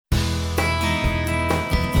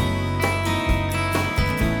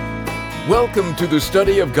Welcome to the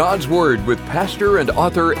study of God's Word with pastor and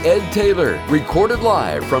author Ed Taylor, recorded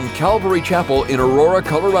live from Calvary Chapel in Aurora,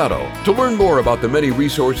 Colorado. To learn more about the many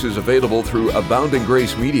resources available through Abounding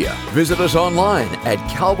Grace Media, visit us online at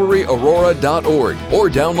calvaryaurora.org or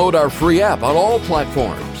download our free app on all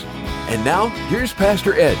platforms. And now, here's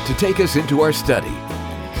Pastor Ed to take us into our study.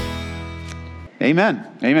 Amen.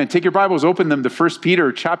 Amen. Take your Bibles, open them to 1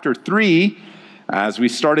 Peter chapter 3. As we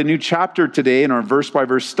start a new chapter today in our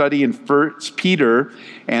verse-by-verse study in 1 Peter,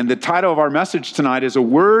 and the title of our message tonight is A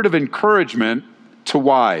Word of Encouragement to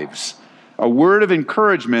Wives. A Word of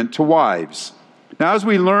Encouragement to Wives. Now, as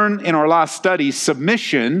we learned in our last study,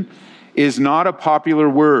 submission is not a popular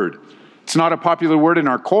word. It's not a popular word in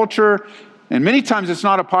our culture, and many times it's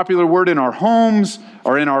not a popular word in our homes,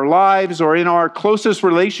 or in our lives, or in our closest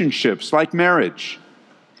relationships, like marriage.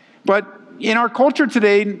 But in our culture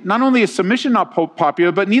today, not only is submission not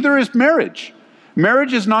popular, but neither is marriage.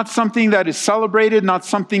 Marriage is not something that is celebrated, not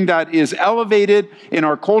something that is elevated in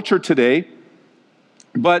our culture today.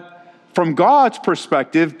 But from God's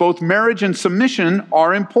perspective, both marriage and submission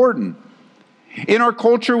are important. In our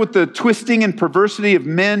culture, with the twisting and perversity of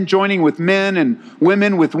men joining with men and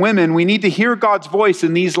women with women, we need to hear God's voice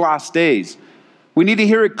in these last days. We need to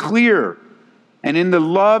hear it clear and in the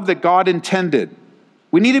love that God intended.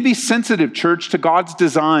 We need to be sensitive, church, to God's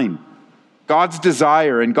design, God's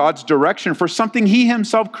desire, and God's direction for something He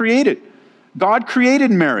Himself created. God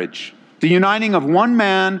created marriage, the uniting of one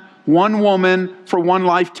man, one woman for one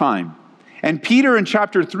lifetime. And Peter in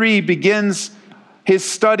chapter 3 begins his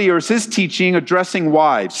study or his teaching addressing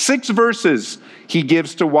wives. 6 verses he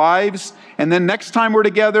gives to wives, and then next time we're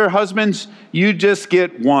together, husbands, you just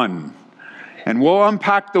get 1. And we'll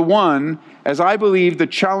unpack the 1, as I believe the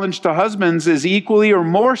challenge to husbands is equally or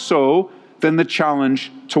more so than the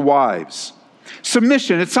challenge to wives.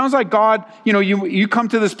 Submission. It sounds like God, you come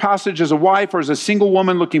to this passage as a wife or as a single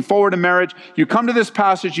woman looking forward to marriage. You come to this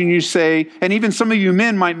passage and you say, and even some of you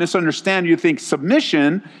men might misunderstand, you think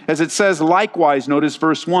submission, as it says, likewise, notice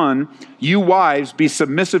verse 1, you wives, be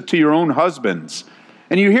submissive to your own husbands.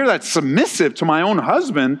 And you hear that, submissive to my own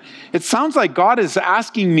husband. It sounds like God is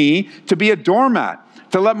asking me to be a doormat,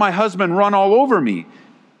 to let my husband run all over me.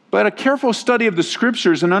 But a careful study of the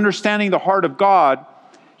scriptures and understanding the heart of God,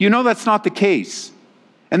 you know that's not the case.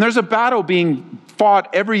 And there's a battle being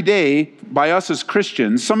fought every day by us as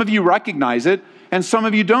Christians. Some of you recognize it, and some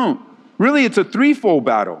of you don't. Really, it's a threefold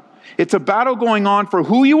battle. It's a battle going on for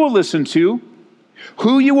who you will listen to,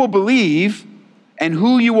 who you will believe, and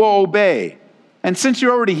who you will obey. And since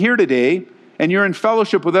you're already here today, and you're in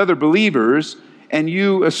fellowship with other believers, and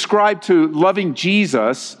you ascribe to loving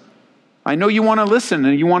Jesus, I know you want to listen,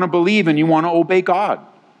 and you want to believe, and you want to obey God.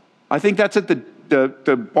 I think that's at the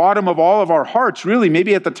bottom of all of our hearts, really,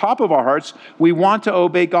 maybe at the top of our hearts. We want to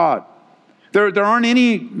obey God. There aren't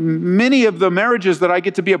many of the marriages that I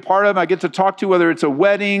get to be a part of, I get to talk to, whether it's a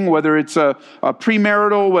wedding, whether it's a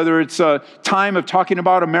premarital, whether it's a time of talking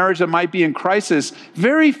about a marriage that might be in crisis.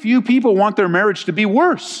 Very few people want their marriage to be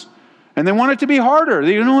worse. And they want it to be harder.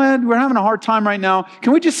 You know what? We're having a hard time right now.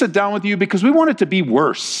 Can we just sit down with you because we want it to be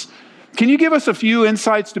worse? Can you give us a few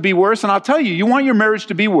insights to be worse? And I'll tell you, you want your marriage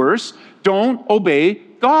to be worse, don't obey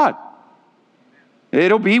God.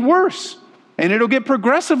 It'll be worse. And it'll get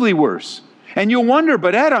progressively worse. And you'll wonder,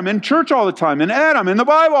 but Ed, I'm in church all the time. And Ed, I'm in the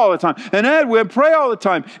Bible all the time. And Ed, we pray all the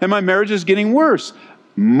time. And my marriage is getting worse.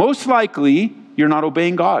 Most likely, you're not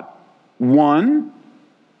obeying God. 1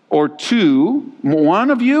 or 2,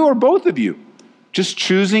 one of you or both of you, just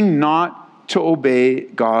choosing not to obey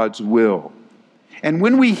God's will. And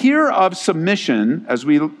when we hear of submission, as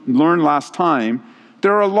we learned last time,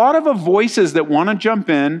 there are a lot of voices that want to jump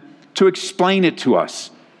in to explain it to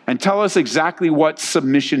us and tell us exactly what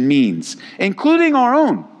submission means, including our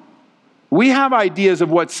own. We have ideas of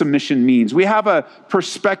what submission means. We have a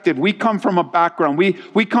perspective. We come from a background.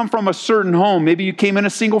 We come from a certain home. Maybe you came in a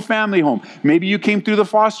single family home. Maybe you came through the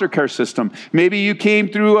foster care system. Maybe you came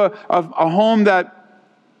through a home that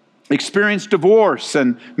experienced divorce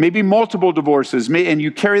and maybe multiple divorces. And you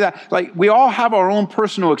carry that. Like, we all have our own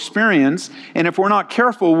personal experience. And if we're not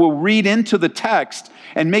careful, we'll read into the text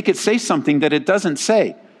and make it say something that it doesn't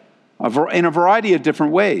say in a variety of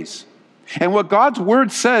different ways. And what God's word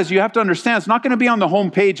says, you have to understand, it's not going to be on the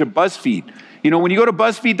homepage of BuzzFeed. When you go to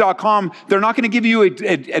BuzzFeed.com, they're not going to give you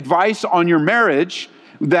advice on your marriage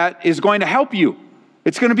that is going to help you.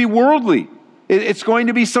 It's going to be worldly. It's going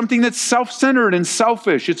to be something that's self-centered and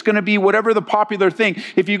selfish. It's going to be whatever the popular thing.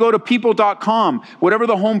 If you go to people.com, whatever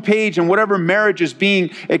the homepage and whatever marriage is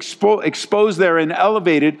being exposed there and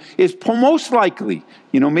elevated is most likely,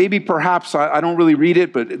 maybe perhaps, I don't really read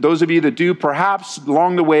it, but those of you that do, perhaps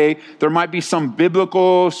along the way, there might be some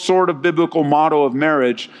sort of biblical motto of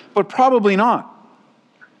marriage, but probably not.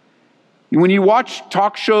 When you watch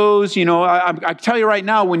talk shows, I tell you right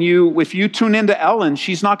now, if you tune into Ellen,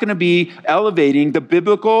 she's not going to be elevating the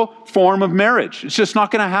biblical form of marriage. It's just not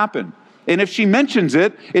going to happen. And if she mentions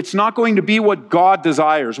it, it's not going to be what God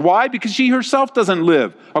desires. Why? Because she herself doesn't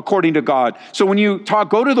live according to God. So when you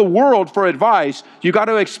go to the world for advice, you got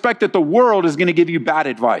to expect that the world is going to give you bad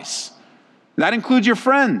advice. That includes your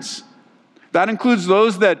friends. That includes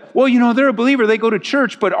those that, they're a believer, they go to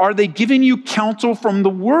church, but are they giving you counsel from the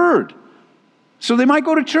Word? So they might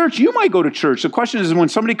go to church. You might go to church. The question is, when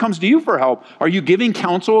somebody comes to you for help, are you giving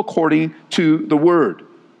counsel according to the Word?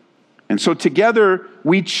 And so together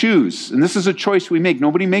we choose, and this is a choice we make.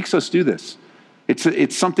 Nobody makes us do this.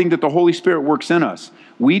 It's something that the Holy Spirit works in us.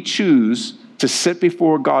 We choose to sit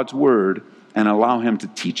before God's Word and allow Him to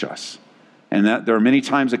teach us. And that there are many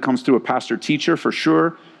times it comes through a pastor-teacher for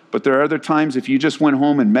sure, but there are other times if you just went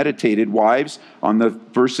home and meditated, wives, on the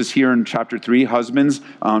verses here in chapter 3, husbands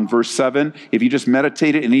on verse 7, if you just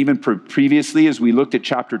meditated, and even previously as we looked at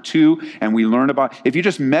chapter 2 and we learned about, if you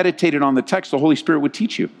just meditated on the text, the Holy Spirit would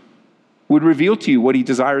teach you, would reveal to you what He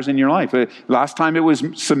desires in your life. Last time it was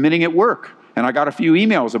submitting at work. And I got a few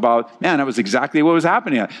emails about, man, that was exactly what was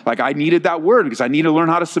happening. Like I needed that word because I need to learn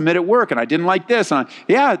how to submit at work and I didn't like this.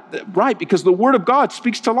 Right, because the Word of God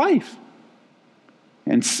speaks to life.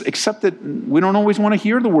 And except that we don't always want to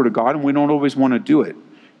hear the Word of God and we don't always want to do it.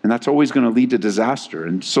 And that's always going to lead to disaster.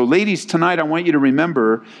 And so ladies, tonight I want you to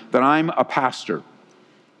remember that I'm a pastor.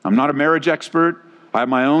 I'm not a marriage expert. I have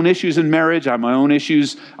my own issues in marriage. I have my own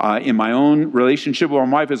issues in my own relationship with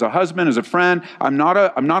my wife as a husband, as a friend. I'm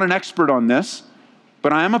not an expert on this,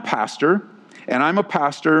 but I am a pastor, and I'm a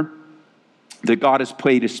pastor that God has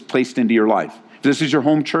placed into your life. If this is your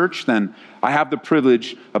home church, then I have the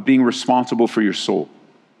privilege of being responsible for your soul.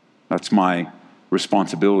 That's my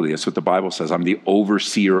responsibility. That's what the Bible says. I'm the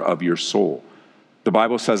overseer of your soul. The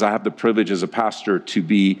Bible says I have the privilege as a pastor to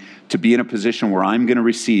be in a position where I'm going to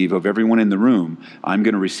receive, of everyone in the room, I'm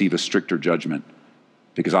going to receive a stricter judgment.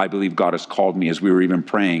 Because I believe God has called me, as we were even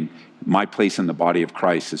praying, my place in the body of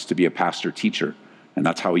Christ is to be a pastor-teacher. And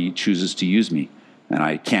that's how He chooses to use me. And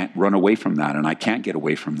I can't run away from that, and I can't get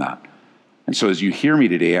away from that. And so as you hear me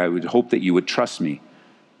today, I would hope that you would trust me.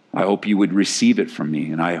 I hope you would receive it from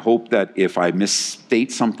me. And I hope that if I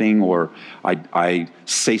misstate something or I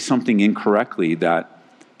say something incorrectly, that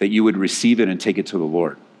you would receive it and take it to the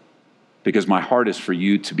Lord. Because my heart is for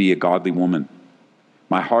you to be a godly woman.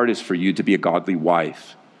 My heart is for you to be a godly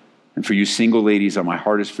wife. And for you single ladies, my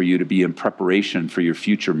heart is for you to be in preparation for your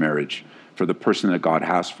future marriage, for the person that God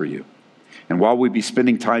has for you. And while we'll be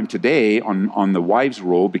spending time today on the wife's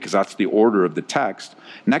role, because that's the order of the text,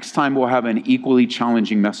 next time we'll have an equally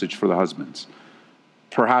challenging message for the husbands.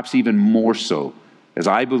 Perhaps even more so, as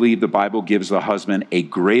I believe the Bible gives the husband a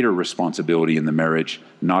greater responsibility in the marriage,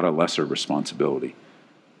 not a lesser responsibility.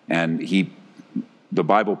 And the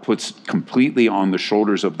Bible puts completely on the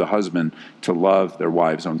shoulders of the husband to love their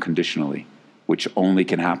wives unconditionally, which only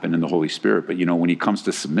can happen in the Holy Spirit. But when it comes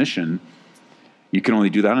to submission, you can only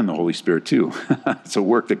do that in the Holy Spirit too. It's a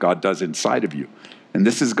work that God does inside of you. And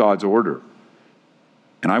this is God's order.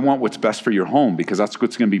 And I want what's best for your home, because that's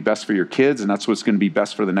what's going to be best for your kids, and that's what's going to be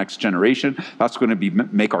best for the next generation. That's going to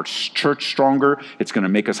make our church stronger. It's going to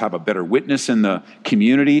make us have a better witness in the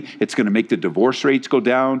community. It's going to make the divorce rates go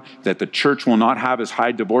down, that the church will not have as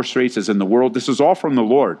high divorce rates as in the world. This is all from the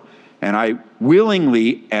Lord. And I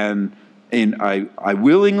willingly and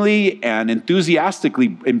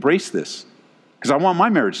enthusiastically embrace this. Because I want my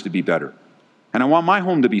marriage to be better. And I want my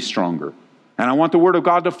home to be stronger. And I want the Word of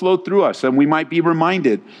God to flow through us. And we might be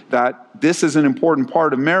reminded that this is an important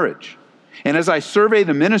part of marriage. And as I survey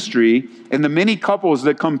the ministry and the many couples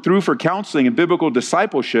that come through for counseling and biblical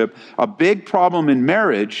discipleship, a big problem in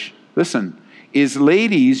marriage, listen, is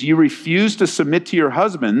ladies, you refuse to submit to your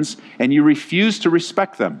husbands and you refuse to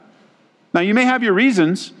respect them. Now, you may have your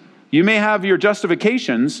reasons. You may have your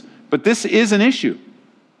justifications. But this is an issue.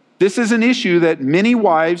 This is an issue that many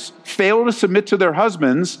wives fail to submit to their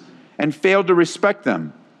husbands and fail to respect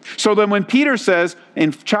them. So then when Peter says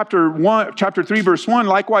in chapter 3, verse 1,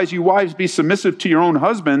 likewise you wives be submissive to your own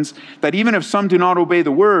husbands, that even if some do not obey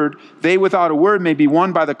the word, they without a word may be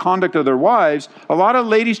won by the conduct of their wives, a lot of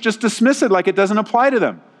ladies just dismiss it like it doesn't apply to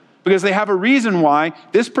them because they have a reason why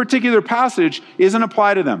this particular passage isn't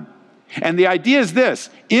applied to them. And the idea is this: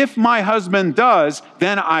 if my husband does,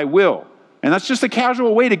 then I will. And that's just a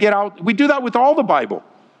casual way to get out. We do that with all the Bible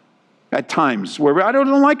at times, where I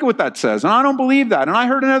don't like what that says, and I don't believe that, and I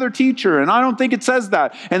heard another teacher, and I don't think it says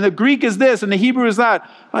that, and the Greek is this, and the Hebrew is that.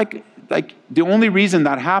 Like the only reason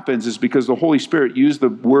that happens is because the Holy Spirit used the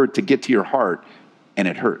word to get to your heart, and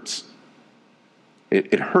it hurts.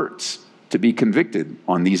 It hurts to be convicted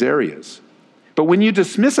on these areas. But when you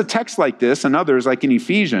dismiss a text like this and others, like in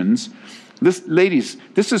Ephesians, ladies,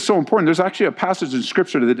 this is so important. There's actually a passage in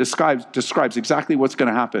Scripture that describes exactly what's going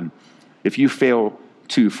to happen if you fail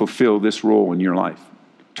to fulfill this role in your life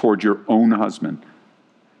toward your own husband.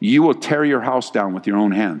 You will tear your house down with your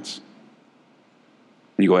own hands.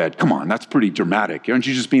 And you go ahead, come on, that's pretty dramatic. Aren't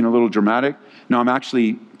you just being a little dramatic? No, I'm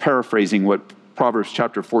actually paraphrasing what Proverbs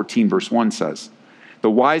chapter 14, verse 1 says. The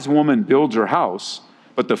wise woman builds her house,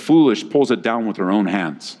 but the foolish pulls it down with her own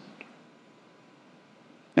hands.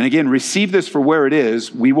 And again, receive this for where it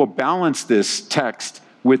is. We will balance this text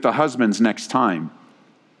with the husbands next time.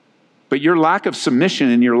 But your lack of submission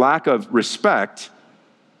and your lack of respect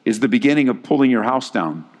is the beginning of pulling your house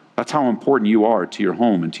down. That's how important you are to your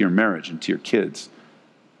home and to your marriage and to your kids.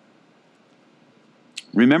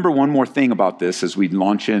 Remember one more thing about this as we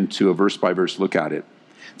launch into a verse-by-verse look at it.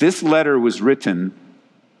 This letter was written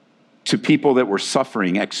to people that were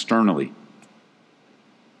suffering externally.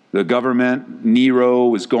 The government, Nero,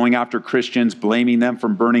 was going after Christians, blaming them for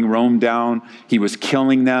burning Rome down. He was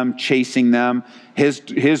killing them, chasing them.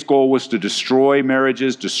 His goal was to destroy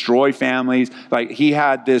marriages, destroy families.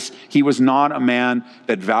 He was not a man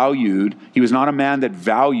that valued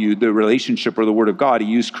the relationship or the Word of God. He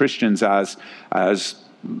used Christians as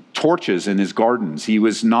torches in his gardens. He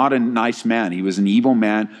was not a nice man. He was an evil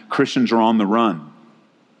man. Christians are on the run.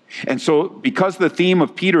 And so because the theme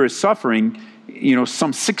of Peter is suffering,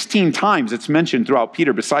 some 16 times it's mentioned throughout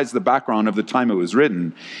Peter, besides the background of the time it was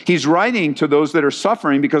written. He's writing to those that are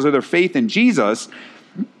suffering because of their faith in Jesus,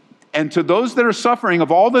 and to those that are suffering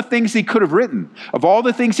of all the things he could have written, of all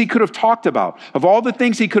the things he could have talked about, of all the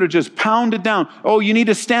things he could have just pounded down. Oh, you need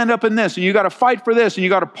to stand up in this, and you got to fight for this, and you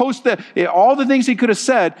got to post that. All the things he could have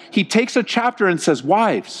said, he takes a chapter and says,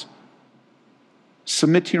 wives,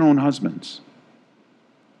 submit to your own husbands.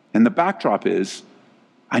 And the backdrop is,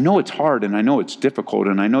 I know it's hard, and I know it's difficult,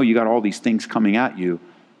 and I know you got all these things coming at you,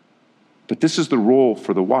 but this is the role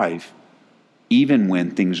for the wife, even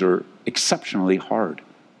when things are exceptionally hard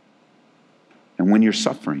and when you're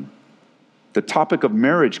suffering. The topic of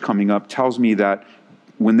marriage coming up tells me that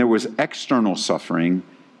when there was external suffering,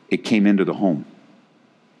 it came into the home,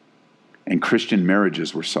 and Christian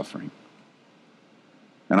marriages were suffering.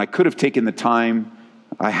 And I could have taken the time,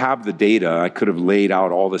 I have the data, I could have laid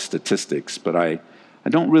out all the statistics, but I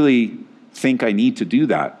don't really think I need to do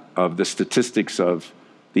that, of the statistics of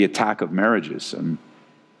the attack of marriages and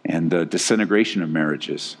the disintegration of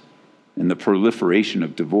marriages and the proliferation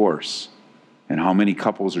of divorce and how many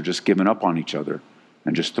couples are just giving up on each other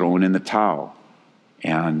and just throwing in the towel.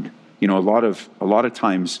 And, a lot of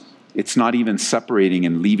times it's not even separating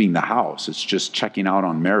and leaving the house. It's just checking out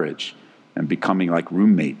on marriage and becoming like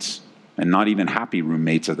roommates, and not even happy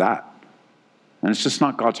roommates of that. And it's just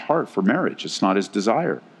not God's heart for marriage. It's not his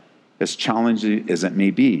desire, as challenging as it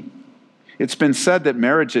may be. It's been said that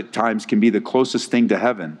marriage at times can be the closest thing to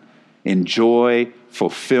heaven in joy,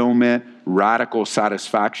 fulfillment, radical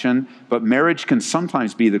satisfaction. But marriage can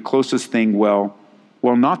sometimes be the closest thing, well,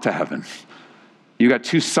 not to heaven. You got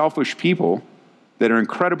two selfish people that are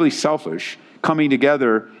incredibly selfish coming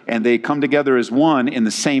together, and they come together as one in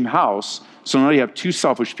the same house. So now you have two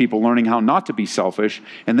selfish people learning how not to be selfish,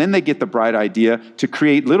 and then they get the bright idea to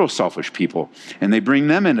create little selfish people, and they bring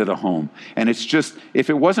them into the home. And it's just,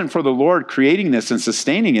 if it wasn't for the Lord creating this and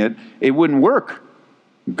sustaining it, it wouldn't work.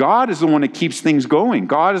 God is the one that keeps things going.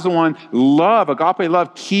 God is the one, agape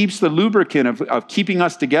love, keeps the lubricant of keeping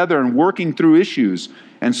us together and working through issues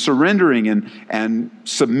and surrendering and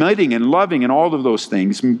submitting and loving and all of those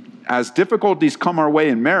things. As difficulties come our way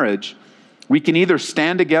in marriage, we can either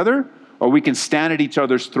stand together or we can stand at each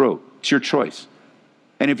other's throat. It's your choice.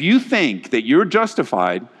 And if you think that you're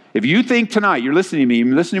justified, if you think tonight, you're listening to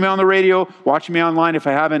me on the radio, watching me online, if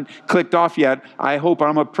I haven't clicked off yet, I'm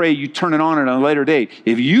going to pray you turn it on at a later date.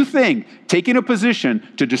 If you think taking a position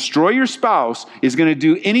to destroy your spouse is going to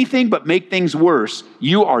do anything but make things worse,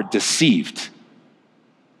 you are deceived.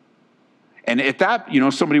 And at that,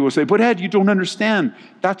 somebody will say, but Ed, you don't understand.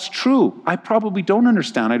 That's true. I probably don't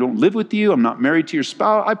understand. I don't live with you. I'm not married to your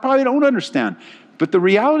spouse. I probably don't understand. But the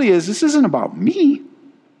reality is, this isn't about me.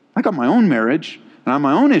 I got my own marriage, and I have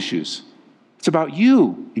my own issues. It's about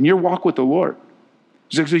you and your walk with the Lord.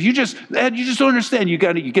 So you just don't understand. You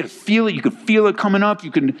get to feel it. You can feel it coming up.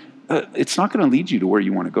 It's not going to lead you to where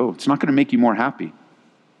you want to go. It's not going to make you more happy.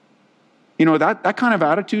 That kind of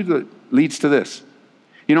attitude that leads to this.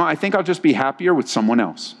 I think I'll just be happier with someone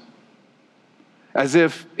else. As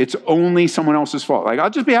if it's only someone else's fault. Like, I'll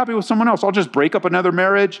just be happy with someone else. I'll just break up another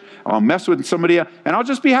marriage. I'll mess with somebody else, and I'll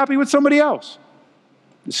just be happy with somebody else.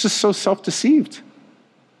 It's just so self-deceived.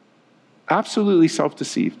 Absolutely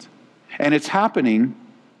self-deceived. And it's happening.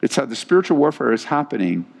 It's how the spiritual warfare is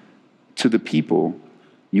happening to the people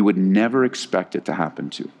you would never expect it to happen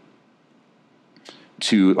to.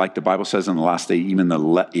 Like the Bible says in the last day, even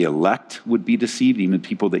the elect would be deceived, even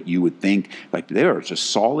people that you would think, like, they are just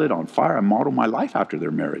solid on fire. I model my life after their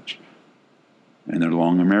marriage. And they're no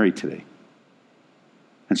longer married today.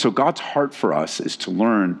 And so God's heart for us is to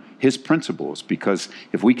learn his principles, because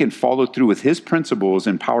if we can follow through with his principles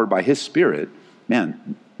empowered by his Spirit,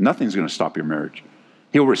 man, nothing's going to stop your marriage.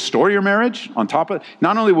 He'll restore your marriage on top of it.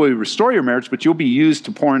 Not only will he restore your marriage, but you'll be used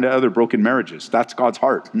to pour into other broken marriages. That's God's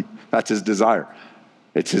heart. That's his desire.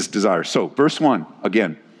 It's his desire. So, verse 1,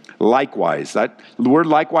 again, likewise. The word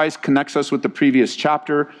likewise connects us with the previous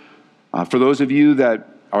chapter. For those of you that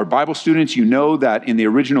are Bible students, you know that in the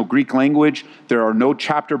original Greek language, there are no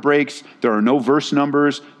chapter breaks, there are no verse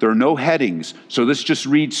numbers, there are no headings. So this just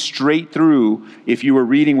reads straight through if you were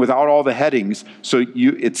reading without all the headings. So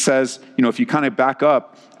it says, if you kind of back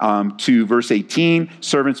up to verse 18,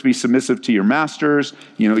 servants be submissive to your masters.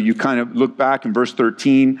 You kind of look back in verse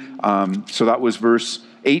 13. So that was verse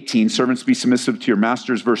 18, servants be submissive to your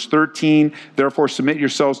masters. Verse 13, therefore submit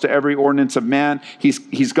yourselves to every ordinance of man.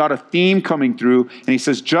 He's got a theme coming through, and he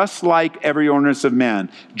says, just like every ordinance of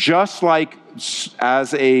man, just like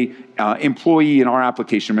as a employee in our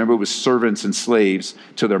application, remember it was servants and slaves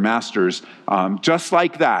to their masters, just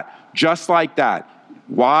like that.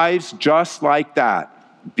 Wives, just like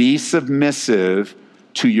that. Be submissive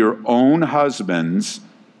to your own husbands,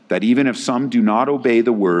 that even if some do not obey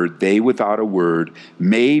the word, they without a word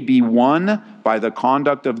may be won by the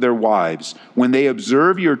conduct of their wives, when they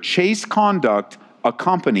observe your chaste conduct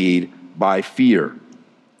accompanied by fear.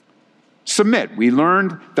 Submit. We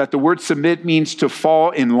learned that the word submit means to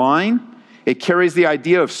fall in line. It carries the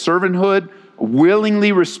idea of servanthood,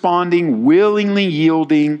 willingly responding, willingly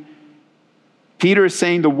yielding. Peter is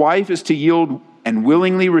saying the wife is to yield and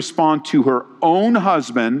willingly respond to her own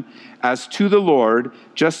husband as to the Lord,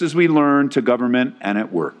 just as we learn to government and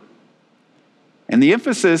at work. And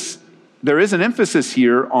there is an emphasis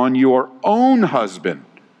here on your own husband.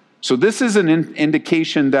 So this is an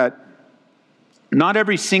indication that not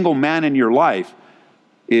every single man in your life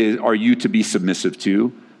are you to be submissive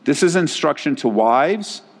to. This is instruction to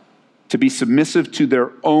wives to be submissive to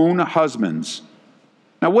their own husbands.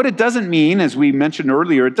 Now, what it doesn't mean, as we mentioned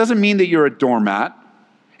earlier, it doesn't mean that you're a doormat.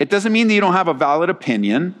 It doesn't mean that you don't have a valid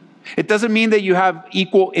opinion. It doesn't mean that you have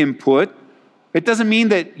equal input. It doesn't mean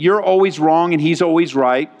that you're always wrong and he's always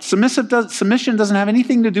right. Submission doesn't have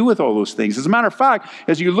anything to do with all those things. As a matter of fact,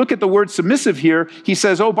 as you look at the word submissive here, he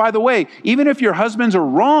says, oh, by the way, even if your husbands are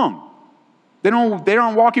wrong, they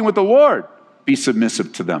aren't walking with the Lord, be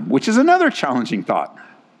submissive to them, which is another challenging thought.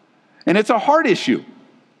 And it's a hard issue.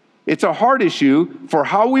 It's a hard issue for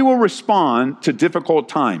how we will respond to difficult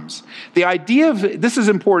times. This is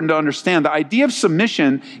important to understand, the idea of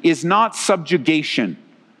submission is not subjugation.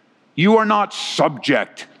 You are not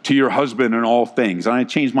subject to your husband in all things. And I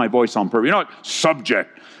changed my voice on purpose. You're not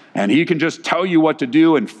subject, and he can just tell you what to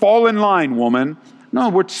do and fall in line, woman. No,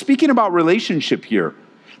 we're speaking about relationship here.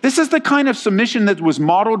 This is the kind of submission that was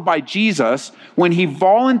modeled by Jesus when he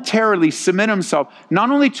voluntarily submitted himself not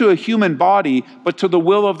only to a human body, but to the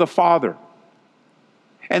will of the Father.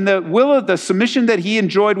 And the submission that he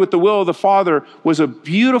enjoyed with the will of the Father was a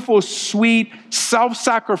beautiful, sweet,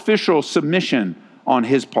 self-sacrificial submission on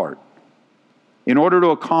his part in order to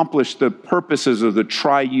accomplish the purposes of the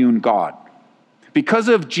triune God. Because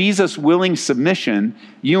of Jesus' willing submission,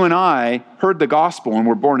 you and I heard the gospel and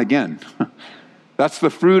were born again. That's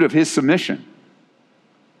the fruit of his submission.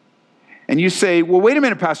 And you say, well, wait a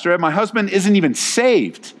minute, Pastor Ed, my husband isn't even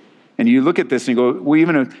saved. And you look at this and you go, well,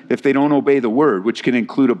 even if they don't obey the word, which can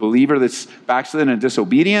include a believer that's backslidden and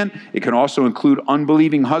disobedient, it can also include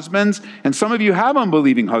unbelieving husbands. And some of you have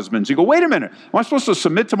unbelieving husbands. You go, wait a minute, am I supposed to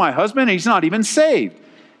submit to my husband? And he's not even saved.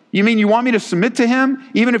 You mean you want me to submit to him,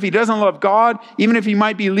 even if he doesn't love God, even if he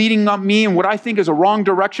might be leading up me in what I think is a wrong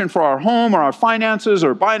direction for our home or our finances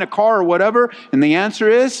or buying a car or whatever? And the answer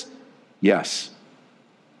is yes.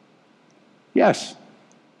 Yes.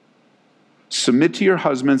 Submit to your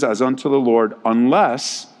husbands as unto the Lord,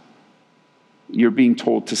 unless you're being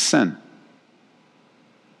told to sin.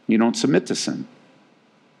 You don't submit to sin.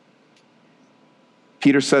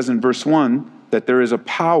 Peter says in verse 1 that there is a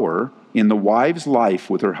power in the wife's life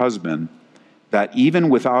with her husband that even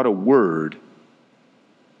without a word,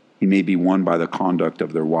 he may be won by the conduct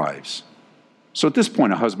of their wives. So at this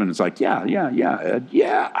point, a husband is like, yeah,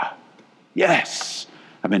 yes.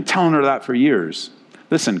 I've been telling her that for years.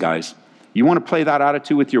 Listen, guys, you want to play that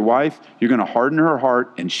attitude with your wife, you're going to harden her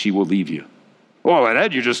heart and she will leave you. Oh, and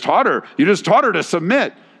Ed, you just taught her to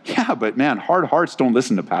submit. Yeah, but man, hard hearts don't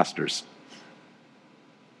listen to pastors.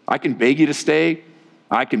 I can beg you to stay.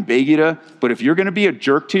 I can beg you to, but if you're going to be a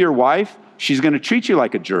jerk to your wife, she's going to treat you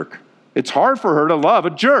like a jerk. It's hard for her to love a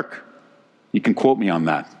jerk. You can quote me on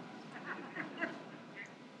that.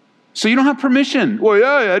 So you don't have permission. Well,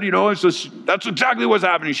 yeah, Ed, it's just, that's exactly what's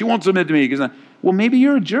happening. She won't submit to me. Well, maybe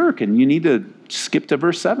you're a jerk and you need to skip to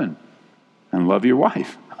verse 7 and love your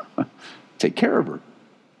wife. Take care of her.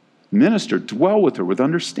 Minister, dwell with her with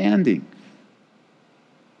understanding.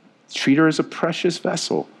 Treat her as a precious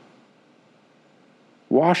vessel.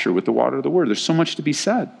 Wash her with the water of the word. There's so much to be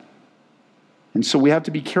said. And so we have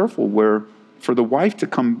to be careful where for the wife to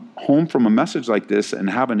come home from a message like this and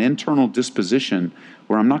have an internal disposition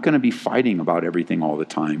where I'm not going to be fighting about everything all the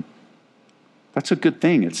time. That's a good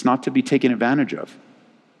thing. It's not to be taken advantage of.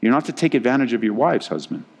 You're not to take advantage of your wife's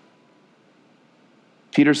husband.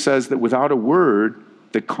 Peter says that without a word,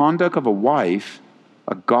 the conduct of a wife,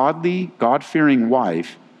 a godly, God-fearing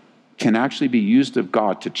wife, can actually be used of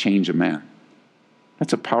God to change a man.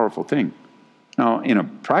 That's a powerful thing. Now, in a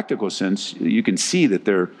practical sense, you can see that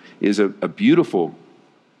there is a beautiful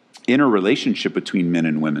inner relationship between men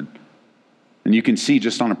and women. And you can see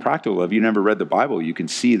just on a practical level, if you never read the Bible, you can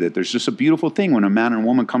see that there's just a beautiful thing when a man and a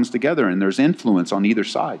woman comes together and there's influence on either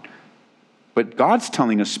side. But God's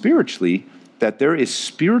telling us spiritually that there is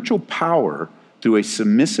spiritual power through a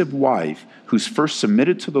submissive wife who's first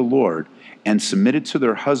submitted to the Lord and submitted to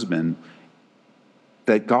their husband,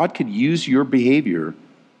 that God could use your behavior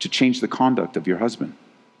to change the conduct of your husband,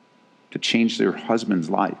 to change their husband's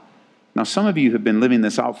life. Now, some of you have been living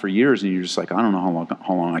this out for years, and you're just like, I don't know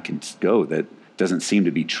how long I can go. That doesn't seem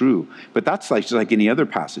to be true. But that's just like any other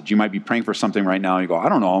passage. You might be praying for something right now, and you go, I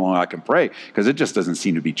don't know how long I can pray, because it just doesn't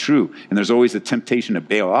seem to be true. And there's always a temptation to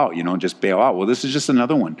bail out, just bail out. Well, this is just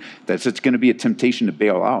another one. It's going to be a temptation to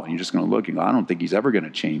bail out. And you're just going to look and go, I don't think he's ever going to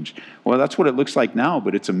change. Well, that's what it looks like now,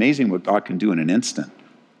 but it's amazing what God can do in an instant.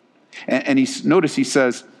 And he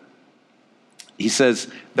says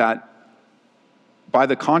that by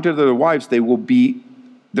the conduct of their wives,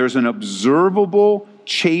 there's an observable,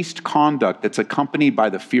 chaste conduct that's accompanied by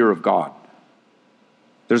the fear of God.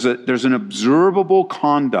 There's an observable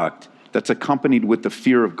conduct that's accompanied with the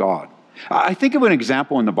fear of God. I think of an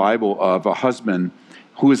example in the Bible of a husband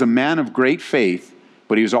who is a man of great faith,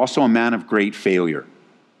 but he was also a man of great failure.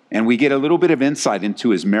 And we get a little bit of insight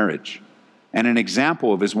into his marriage and an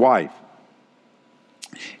example of his wife.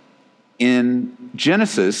 In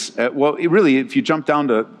Genesis, if you jump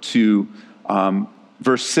down to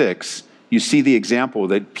verse 6, you see the example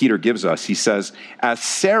that Peter gives us. He says, as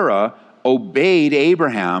Sarah obeyed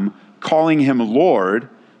Abraham, calling him Lord,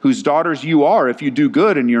 whose daughters you are if you do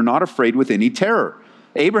good and you're not afraid with any terror.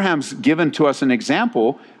 Abraham's given to us an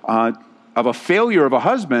example of a failure of a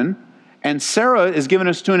husband, and Sarah is given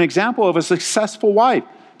us to an example of a successful wife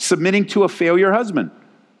submitting to a failure husband.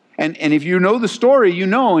 And if you know the story,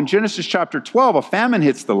 in Genesis chapter 12, a famine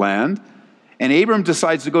hits the land, and Abram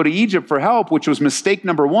decides to go to Egypt for help, which was mistake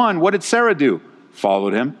number one. What did Sarah do?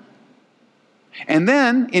 Followed him. And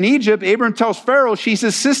then in Egypt, Abram tells Pharaoh she's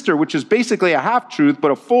his sister, which is basically a half-truth,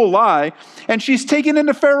 but a full lie, and she's taken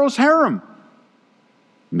into Pharaoh's harem.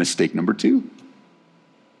 Mistake number two.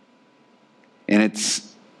 And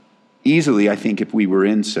it's easily, I think, if we were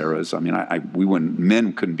in Sarah's,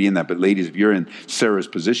 men couldn't be in that, but ladies, if you're in Sarah's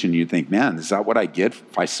position, you'd think, man, is that what I get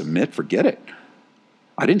if I submit? Forget it.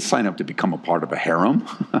 I didn't sign up to become a part of a harem.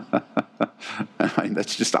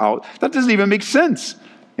 That's just out. That doesn't even make sense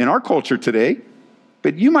in our culture today.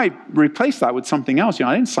 But you might replace that with something else.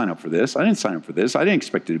 I didn't sign up for this. I didn't sign up for this. I didn't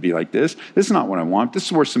expect it to be like this. This is not what I want. This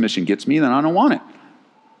is where submission gets me, then I don't want it.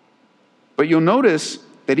 But you'll notice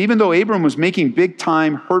that even though Abram was making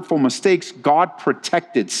big-time hurtful mistakes, God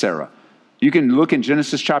protected Sarah. You can look in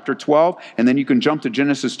Genesis chapter 12, and then you can jump to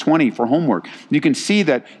Genesis 20 for homework. You can see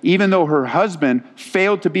that even though her husband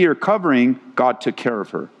failed to be her covering, God took care of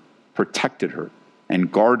her, protected her,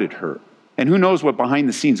 and guarded her. And who knows what behind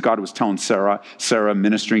the scenes God was telling Sarah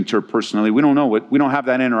ministering to her personally. We don't know. We don't have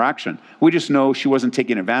that interaction. We just know she wasn't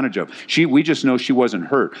taken advantage of. We just know she wasn't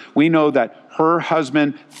hurt. We know that her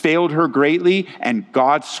husband failed her greatly, and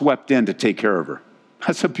God swept in to take care of her.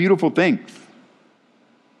 That's a beautiful thing.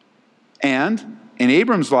 And in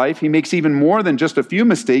Abram's life, he makes even more than just a few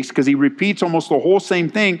mistakes because he repeats almost the whole same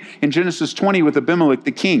thing in Genesis 20 with Abimelech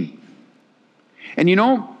the king. And you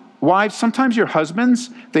know, wives, sometimes your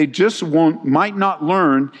husbands, they just might not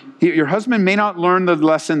learn. Your husband may not learn the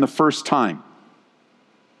lesson the first time.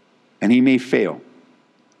 And he may fail.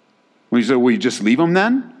 We say, will you just leave him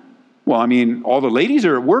then? Well, I mean, all the ladies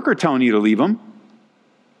are at work are telling you to leave him.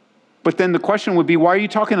 But then the question would be, why are you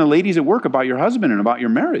talking to ladies at work about your husband and about your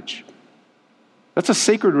marriage? That's a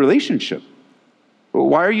sacred relationship. Well,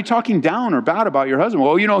 why are you talking down or bad about your husband?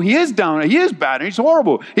 Well, you know, he is down, he is bad, and he's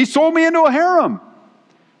horrible. He sold me into a harem.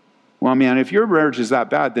 Well, man, if your marriage is that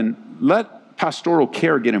bad, then let pastoral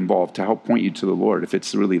care get involved to help point you to the Lord if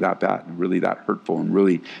it's really that bad and really that hurtful and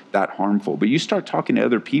really that harmful. But you start talking to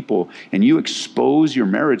other people and you expose your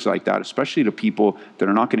marriage like that, especially to people that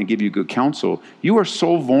are not going to give you good counsel, you are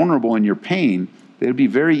so vulnerable in your pain that it'd be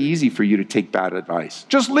very easy for you to take bad advice.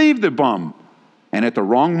 Just leave the bum. And at the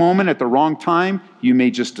wrong moment, at the wrong time, you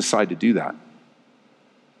may just decide to do that.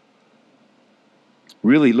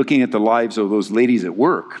 Really looking at the lives of those ladies at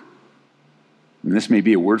work, and this may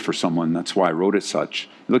be a word for someone, that's why I wrote it such.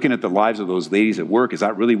 Looking at the lives of those ladies at work, is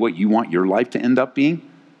that really what you want your life to end up being?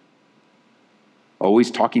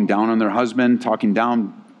 Always talking down on their husband, talking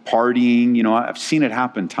down, partying. You know, I've seen it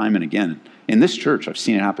happen time and again. In this church, I've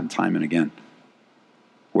seen it happen time and again.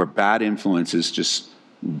 Where bad influences just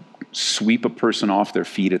sweep a person off their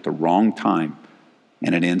feet at the wrong time,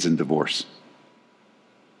 and it ends in divorce.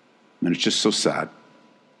 And it's just so sad.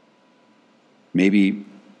 Maybe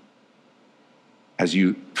as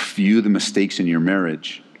you view the mistakes in your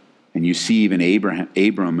marriage, and you see even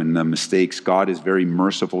Abram and the mistakes, God is very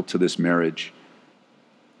merciful to this marriage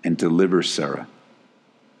and delivers Sarah.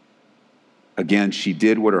 Again, she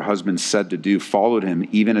did what her husband said to do, followed him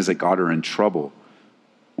even as it got her in trouble,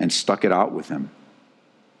 and stuck it out with him.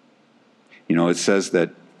 You know, it says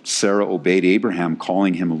that Sarah obeyed Abraham,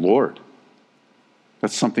 calling him Lord.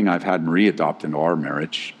 That's something I've had Marie adopt into our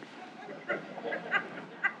marriage.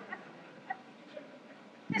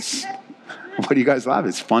 What do you guys laugh?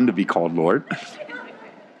 It's fun to be called Lord.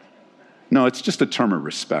 No, it's just a term of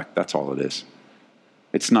respect. That's all it is.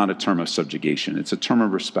 It's not a term of subjugation. It's a term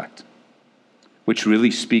of respect, which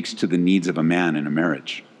really speaks to the needs of a man in a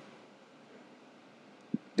marriage.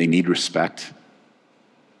 They need respect,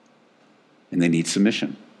 and they need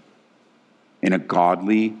submission in a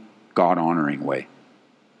godly, God-honoring way.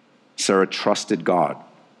 Sarah trusted God,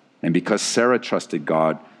 and because Sarah trusted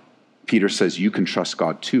God, Peter says you can trust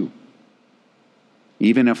God too.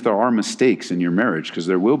 Even if there are mistakes in your marriage, because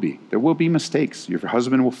there will be mistakes. Your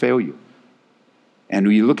husband will fail you. And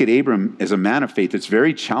when you look at Abram as a man of faith, it's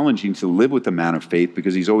very challenging to live with a man of faith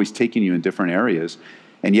because he's always taking you in different areas.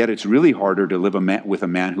 And yet it's really harder to live with a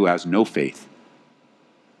man who has no faith.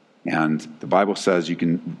 And the Bible says, you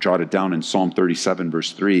can jot it down in Psalm 37,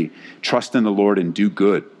 verse 3, trust in the Lord and do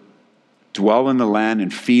good. Dwell in the land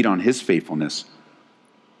and feed on his faithfulness.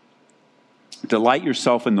 Delight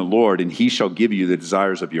yourself in the Lord, and he shall give you the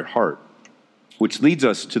desires of your heart. Which leads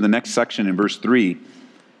us to the next section in verse 3,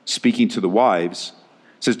 speaking to the wives.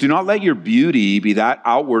 It says, do not let your beauty be that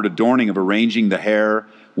outward adorning of arranging the hair,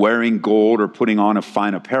 wearing gold, or putting on a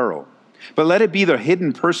fine apparel. But let it be the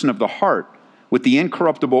hidden person of the heart, with the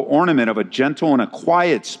incorruptible ornament of a gentle and a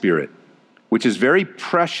quiet spirit, which is very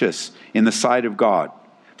precious in the sight of God.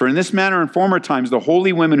 For in this manner in former times, the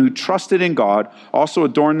holy women who trusted in God also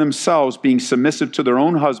adorned themselves, being submissive to their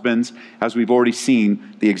own husbands, as we've already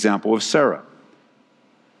seen the example of Sarah.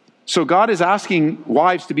 So God is asking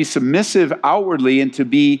wives to be submissive outwardly and to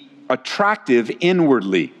be attractive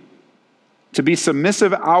inwardly. To be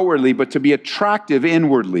submissive outwardly, but to be attractive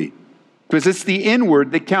inwardly. Because it's the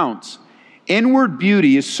inward that counts. Inward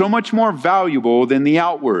beauty is so much more valuable than the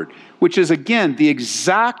outward, which is, again, the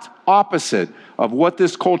exact opposite of what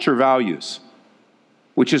this culture values,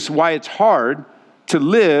 which is why it's hard to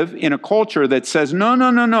live in a culture that says,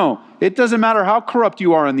 no. It doesn't matter how corrupt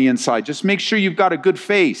you are on the inside. Just make sure you've got a good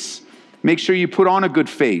face. Make sure you put on a good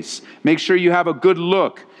face. Make sure you have a good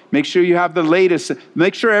look. Make sure you have the latest.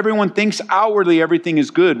 Make sure everyone thinks outwardly everything is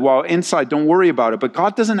good, while inside, don't worry about it. But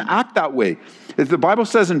God doesn't act that way. The Bible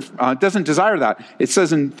says, doesn't desire that. It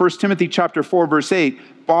says in 1 Timothy chapter 4, verse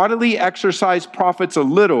 8, bodily exercise profits a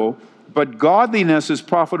little, but godliness is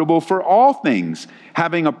profitable for all things,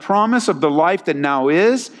 having a promise of the life that now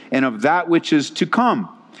is and of that which is to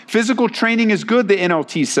come. Physical training is good, the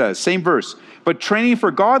NLT says, same verse. But training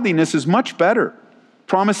for godliness is much better,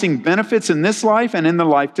 promising benefits in this life and in the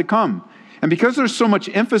life to come. And because there's so much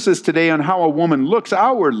emphasis today on how a woman looks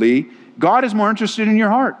outwardly, God is more interested in your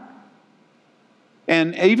heart.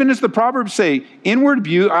 And even as the Proverbs say,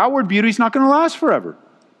 outward beauty is not going to last forever.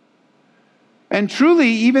 And truly,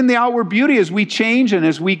 even the outward beauty, as we change and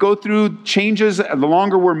as we go through changes, the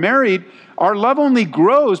longer we're married, our love only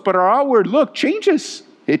grows, but our outward look changes.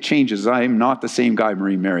 It changes. I am not the same guy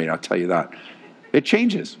Marie married, I'll tell you that. It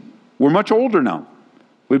changes. We're much older now.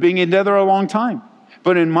 We've been together a long time.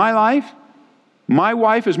 But in my life, my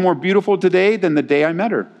wife is more beautiful today than the day I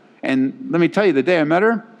met her. And let me tell you, the day I met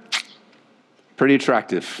her, pretty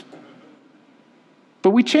attractive.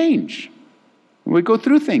 But we change. We go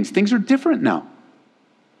through things. Things are different now.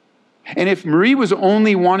 And if Marie was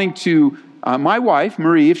only wanting to, my wife,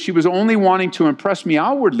 Marie, if she was only wanting to impress me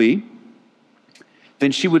outwardly,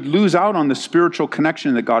 then she would lose out on the spiritual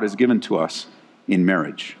connection that God has given to us in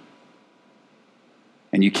marriage.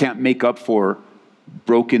 And you can't make up for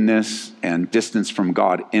brokenness and distance from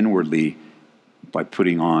God inwardly by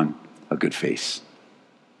putting on a good face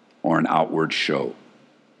or an outward show.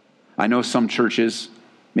 I know some churches,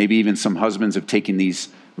 maybe even some husbands, have taken these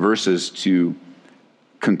verses to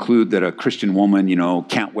conclude that a Christian woman,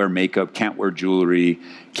 can't wear makeup, can't wear jewelry,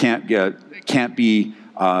 can't be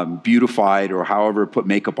beautified or however put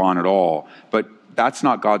makeup on at all. But that's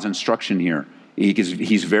not God's instruction here.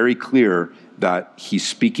 He's very clear that he's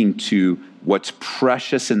speaking to what's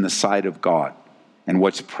precious in the sight of God. And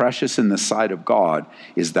what's precious in the sight of God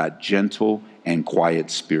is that gentle and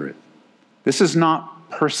quiet spirit. This is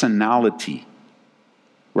not personality,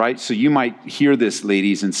 right? So you might hear this,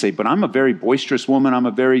 ladies, and say, but I'm a very boisterous woman. I'm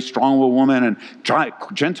a very strong-willed woman and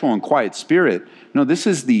gentle and quiet spirit. No, this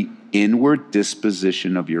is the inward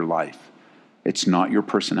disposition of your life. It's not your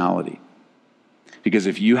personality. Because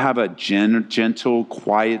if you have a gentle,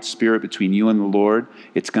 quiet spirit between you and the Lord,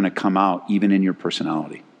 it's going to come out even in your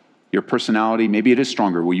personality. Your personality, maybe it is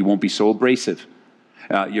stronger. Well, you won't be so abrasive.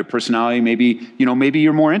 Your personality, maybe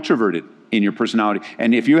you're more introverted in your personality.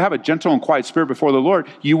 And if you have a gentle and quiet spirit before the Lord,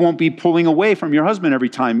 you won't be pulling away from your husband every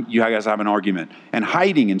time you guys have an argument and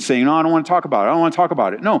hiding and saying, no, I don't want to talk about it. I don't want to talk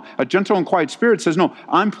about it. No, a gentle and quiet spirit says, no,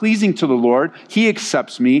 I'm pleasing to the Lord. He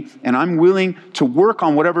accepts me, and I'm willing to work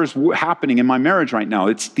on whatever is happening in my marriage right now.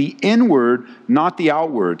 It's the inward, not the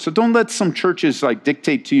outward. So don't let some churches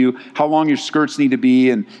dictate to you how long your skirts need to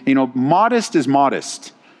be. And, modest is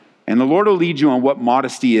modest. And the Lord will lead you on what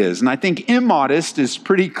modesty is. And I think immodest is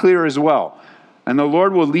pretty clear as well. And the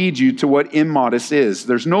Lord will lead you to what immodest is.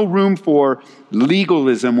 There's no room for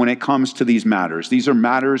legalism when it comes to these matters. These are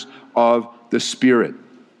matters of the Spirit.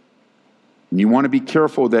 And you want to be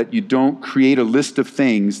careful that you don't create a list of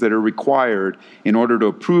things that are required in order to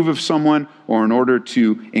approve of someone or in order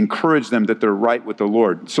to encourage them that they're right with the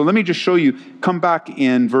Lord. So let me just show you. Come back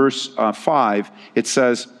in verse 5. It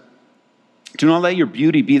says, do not let your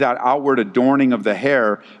beauty be that outward adorning of the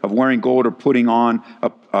hair, of wearing gold or putting on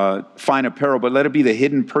a fine apparel, but let it be the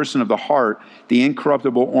hidden person of the heart, the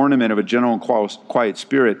incorruptible ornament of a gentle and quiet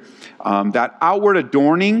spirit. That outward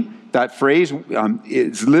adorning, that phrase,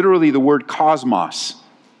 is literally the word cosmos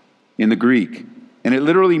in the Greek. And it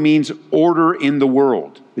literally means order in the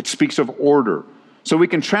world. It speaks of order. So we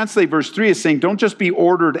can translate verse 3 as saying, don't just be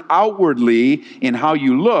ordered outwardly in how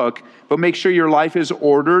you look, but make sure your life is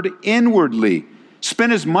ordered inwardly.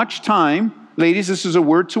 Spend as much time, ladies, this is a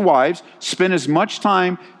word to wives, spend as much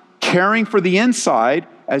time caring for the inside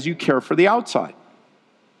as you care for the outside.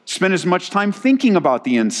 Spend as much time thinking about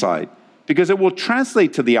the inside, because it will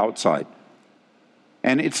translate to the outside.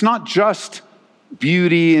 And it's not just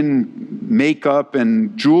beauty and makeup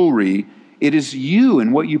and jewelry. It is you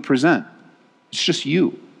and what you present. It's just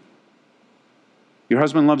you. Your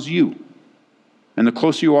husband loves you. And the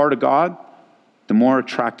closer you are to God, the more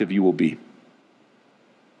attractive you will be.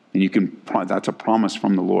 And that's a promise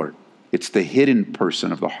from the Lord. It's the hidden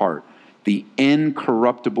person of the heart, the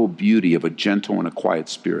incorruptible beauty of a gentle and a quiet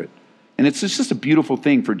spirit. And it's just a beautiful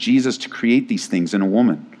thing for Jesus to create these things in a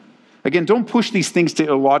woman. Again, don't push these things to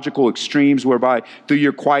illogical extremes whereby through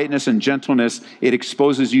your quietness and gentleness, it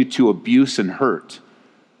exposes you to abuse and hurt.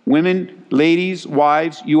 Women, ladies,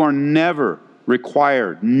 wives, you are never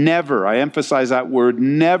required, I emphasize that word,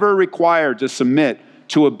 never required to submit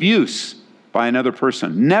to abuse by another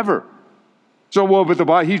person. Never. So,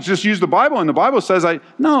 but he just used the Bible, and the Bible says,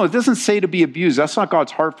 no, it doesn't say to be abused. That's not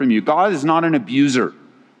God's heart from you. God is not an abuser.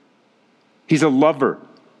 He's a lover.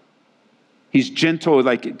 He's gentle,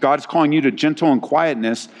 God's calling you to gentle and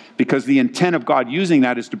quietness, because the intent of God using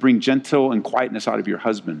that is to bring gentle and quietness out of your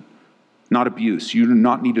husband. Not abuse. You do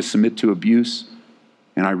not need to submit to abuse.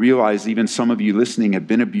 And I realize even some of you listening have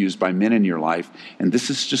been abused by men in your life, and this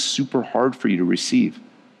is just super hard for you to receive.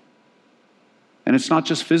 And it's not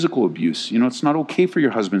just physical abuse. It's not okay for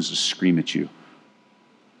your husbands to scream at you.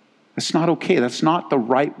 That's not okay. That's not the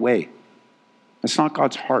right way. That's not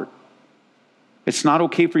God's heart. It's not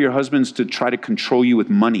okay for your husbands to try to control you with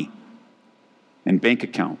money and bank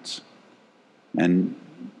accounts and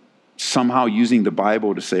somehow using the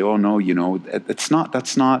Bible to say, oh no, that's not,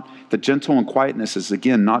 the gentle and quietness is,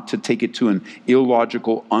 again, not to take it to an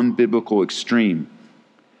illogical, unbiblical extreme.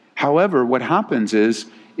 However, what happens is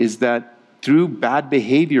that through bad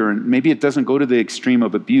behavior, and maybe it doesn't go to the extreme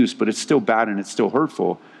of abuse, but it's still bad and it's still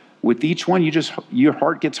hurtful. With each one, your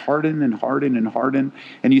heart gets hardened and hardened and hardened,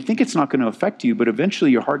 and you think it's not going to affect you, but eventually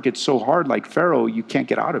your heart gets so hard, like Pharaoh, you can't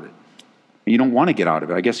get out of it. And you don't want to get out of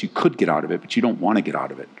it. I guess you could get out of it, but you don't want to get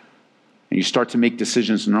out of it. And you start to make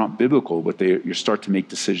decisions that are not biblical, but you start to make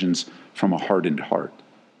decisions from a hardened heart.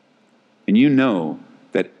 And you know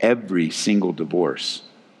that every single divorce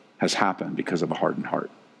has happened because of a hardened heart.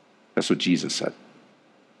 That's what Jesus said.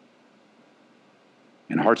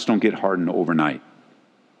 And hearts don't get hardened overnight.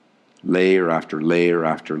 Layer after layer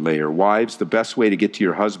after layer. Wives, the best way to get to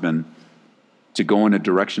your husband to go in a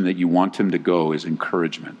direction that you want him to go is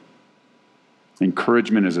encouragement.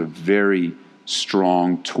 Encouragement is a very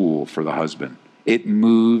strong tool for the husband. It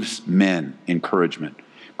moves men, encouragement.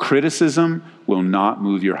 Criticism will not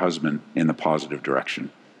move your husband in the positive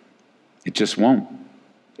direction. It just won't.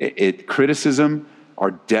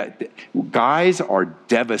 Guys are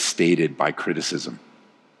devastated by criticism.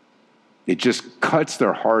 It just cuts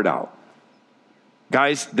their heart out.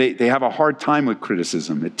 Guys, they have a hard time with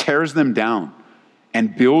criticism. It tears them down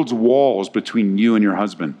and builds walls between you and your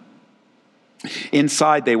husband.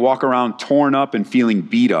 Inside, they walk around torn up and feeling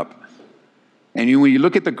beat up. And when you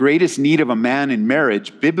look at the greatest need of a man in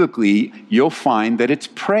marriage, biblically, you'll find that it's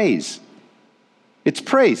praise. It's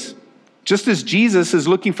praise. Just as Jesus is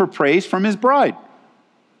looking for praise from his bride.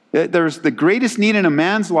 There's the greatest need in a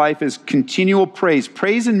man's life is continual praise.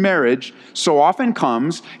 Praise in marriage so often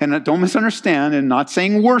comes, and don't misunderstand, and not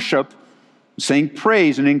saying worship, I'm saying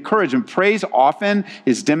praise and encouragement. Praise often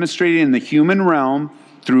is demonstrated in the human realm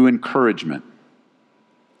through encouragement.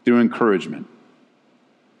 Through encouragement.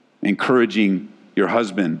 Encouraging your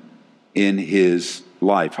husband in his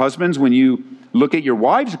life. Husbands, when you look at your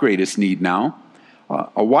wife's greatest need now,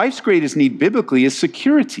 a wife's greatest need biblically is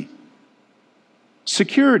security.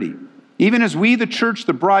 Security. Even as we, the church,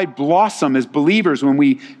 the bride, blossom as believers when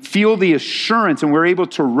we feel the assurance and we're able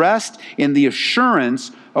to rest in the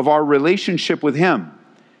assurance of our relationship with him.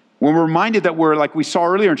 When we're reminded that we're, like we saw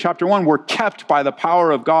earlier in chapter 1, we're kept by the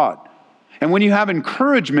power of God. And when you have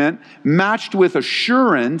encouragement matched with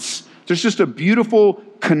assurance, there's just a beautiful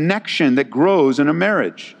connection that grows in a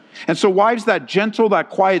marriage. And so wives, that gentle, that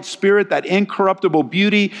quiet spirit, that incorruptible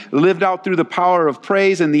beauty lived out through the power of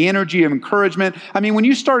praise and the energy of encouragement. I mean, when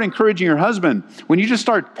you start encouraging your husband, when you just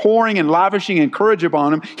start pouring and lavishing encouragement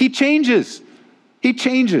upon him, he changes. He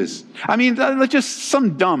changes. I mean, let's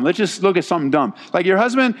just look at something dumb. Like your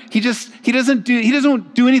husband, he doesn't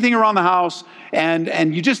do anything around the house,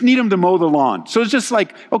 and you just need him to mow the lawn. So it's just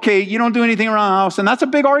like, okay, you don't do anything around the house, and that's a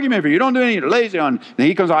big argument for you. You don't do anything, you're lazy on. And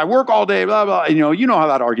he comes, I work all day, blah, blah. And you know how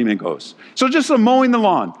that argument goes. So just mowing the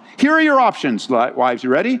lawn. Here are your options, wives.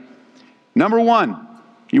 You ready? Number 1,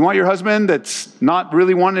 you want your husband that's not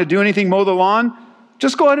really wanting to do anything, mow the lawn?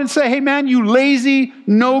 Just go ahead and say, hey man, you lazy,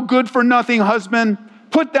 no good for nothing husband,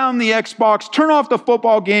 put down the Xbox, turn off the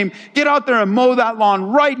football game, get out there and mow that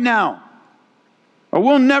lawn right now. Or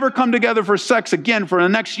we'll never come together for sex again for the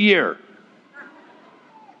next year.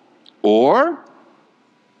 Or,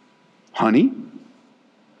 honey,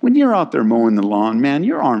 when you're out there mowing the lawn, man,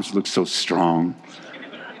 your arms look so strong.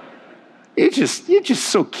 You're just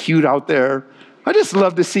so cute out there. I just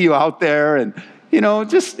love to see you out there, and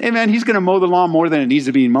hey man, he's going to mow the lawn more than it needs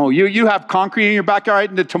to be mowed. You have concrete in your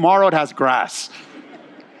backyard, and tomorrow it has grass.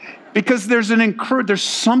 Because there's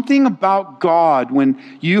something about God when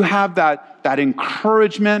you have that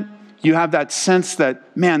encouragement, you have that sense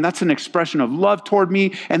that, man, that's an expression of love toward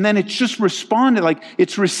me. And then it's just responded, like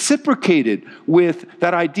it's reciprocated with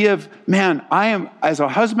that idea of, man, as a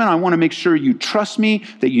husband, I want to make sure you trust me,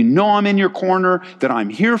 that you know I'm in your corner, that I'm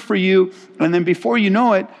here for you. And then before you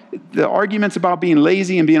know it, the arguments about being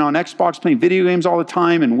lazy and being on Xbox, playing video games all the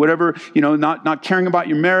time and whatever, not caring about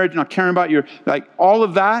your marriage, not caring about all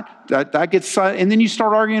of that gets, and then you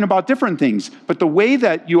start arguing about different things. But the way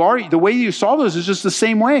you solve those is just the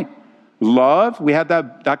same way. Love, we had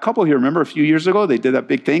that couple here, remember a few years ago, they did that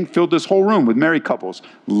big thing, filled this whole room with married couples.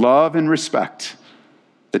 Love and respect,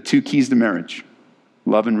 the 2 keys to marriage.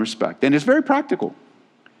 Love and respect. And it's very practical.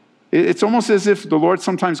 It's almost as if the Lord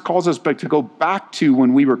sometimes calls us back to go back to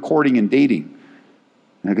when we were courting and dating.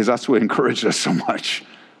 Because that's what encouraged us so much.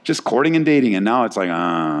 Just courting and dating, and now it's like,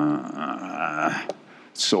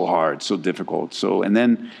 so hard, so difficult. And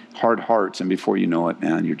then hard hearts, and before you know it,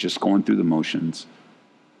 man, you're just going through the motions.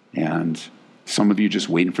 And some of you just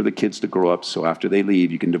waiting for the kids to grow up so after they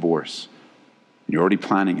leave, you can divorce. And you're already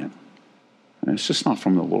planning it. And it's just not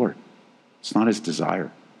from the Lord. It's not his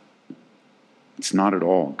desire. It's not at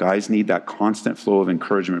all. Guys need that constant flow of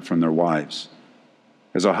encouragement from their wives.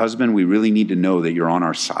 As a husband, we really need to know that you're on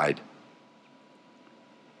our side.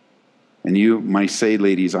 And you might say,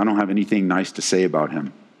 ladies, I don't have anything nice to say about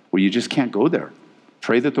him. Well, you just can't go there.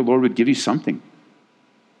 Pray that the Lord would give you something.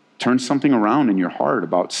 Turn something around in your heart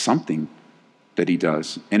about something that he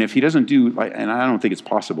does. And if he doesn't do, and I don't think it's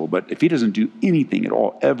possible, but if he doesn't do anything at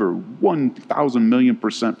all, ever,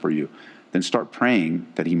 1,000,000,000% for you, then start praying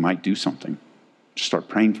that he might do something. Just start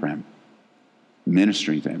praying for him,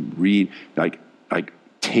 ministering to him, read,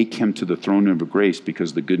 take him to the throne room of grace,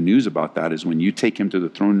 because the good news about that is when you take him to the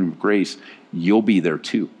throne room of grace, you'll be there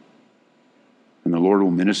too. And the Lord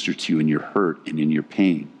will minister to you in your hurt and in your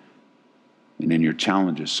pain and in your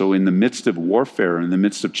challenges. So in the midst of warfare, in the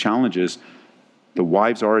midst of challenges, the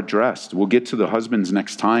wives are addressed. We'll get to the husbands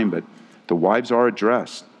next time, but the wives are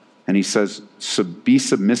addressed. And he says, be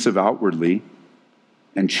submissive outwardly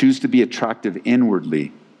and choose to be attractive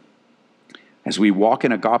inwardly. As we walk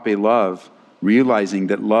in agape love, realizing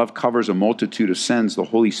that love covers a multitude of sins, the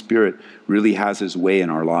Holy Spirit really has his way in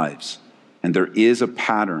our lives. And there is a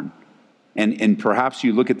pattern. And perhaps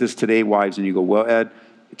you look at this today, wives, and you go, well, Ed,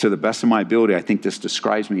 to the best of my ability, I think this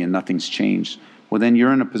describes me and nothing's changed. Well, then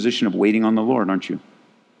you're in a position of waiting on the Lord, aren't you?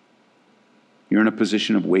 You're in a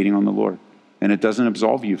position of waiting on the Lord. And it doesn't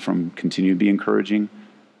absolve you from continue to be encouraging,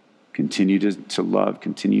 continue to love,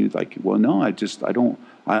 continue I don't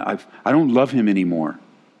love him anymore.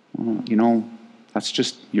 Well, that's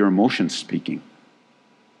just your emotions speaking.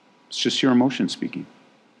 It's just your emotions speaking.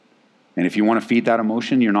 And if you want to feed that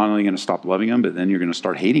emotion, you're not only going to stop loving him, but then you're going to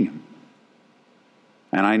start hating him.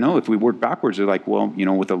 And I know if we work backwards, they're like, well,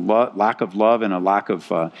 with a lack of love and a lack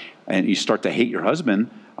of, and you start to hate your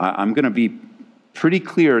husband, I'm going to be pretty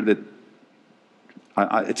clear that,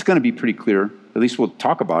 it's going to be pretty clear, at least we'll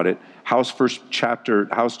talk about it, how's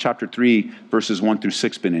chapter 3, verses 1 through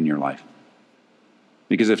 6 been in your life?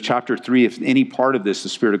 Because if chapter 3, if any part of this, the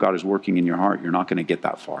Spirit of God is working in your heart, you're not going to get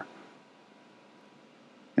that far.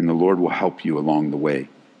 And the Lord will help you along the way,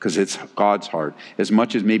 because it's God's heart. As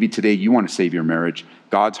much as maybe today you want to save your marriage,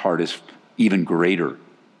 God's heart is even greater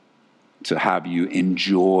to have you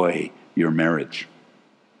enjoy your marriage.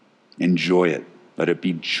 Enjoy it. Let it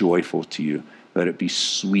be joyful to you. Let it be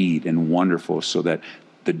sweet and wonderful, so that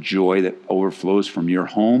the joy that overflows from your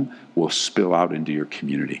home will spill out into your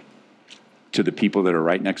community. To the people that are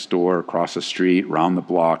right next door, across the street, around the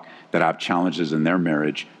block, that have challenges in their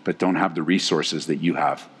marriage, but don't have the resources that you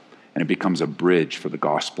have. And it becomes a bridge for the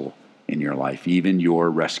gospel in your life. Even your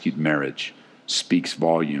rescued marriage speaks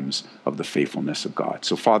volumes of the faithfulness of God.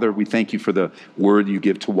 So, Father, we thank you for the word you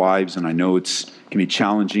give to wives, and I know it can be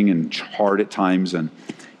challenging and hard at times. And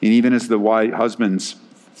even as the husbands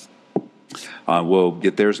will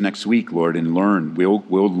get theirs next week, Lord, and learn. We'll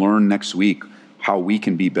learn next week how we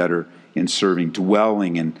can be better in serving,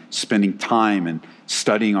 dwelling and spending time and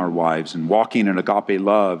studying our wives and walking in agape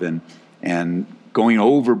love and going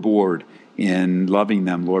overboard in loving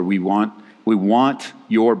them, Lord. We want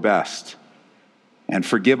your best. And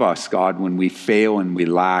forgive us, God, when we fail and we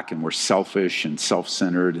lack and we're selfish and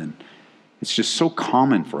self-centered. And it's just so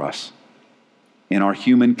common for us in our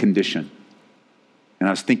human condition. And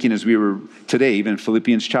I was thinking as we were today, even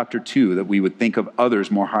Philippians chapter 2, that we would think of others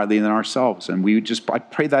more highly than ourselves. And I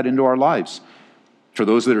pray that into our lives. For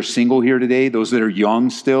those that are single here today, those that are young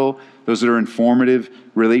still, those that are in formative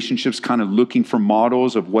relationships, kind of looking for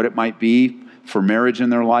models of what it might be for marriage in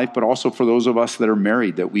their life, but also for those of us that are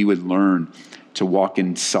married, that we would learn to walk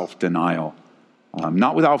in self-denial.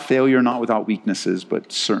 Not without failure, not without weaknesses,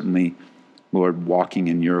 but certainly, Lord, walking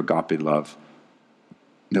in your agape love,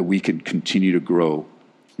 that we could continue to grow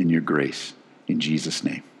in your grace. In Jesus'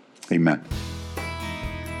 name, amen.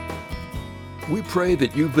 We pray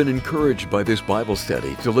that you've been encouraged by this Bible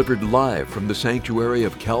study delivered live from the sanctuary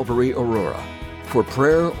of Calvary, Aurora. For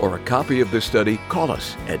prayer or a copy of this study, call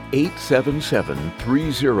us at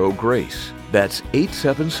 877-30-GRACE. That's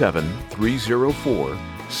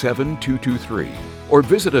 877-304-7223. Or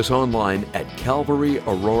visit us online at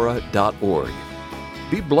calvaryaurora.org.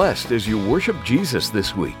 Be blessed as you worship Jesus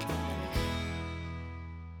this week.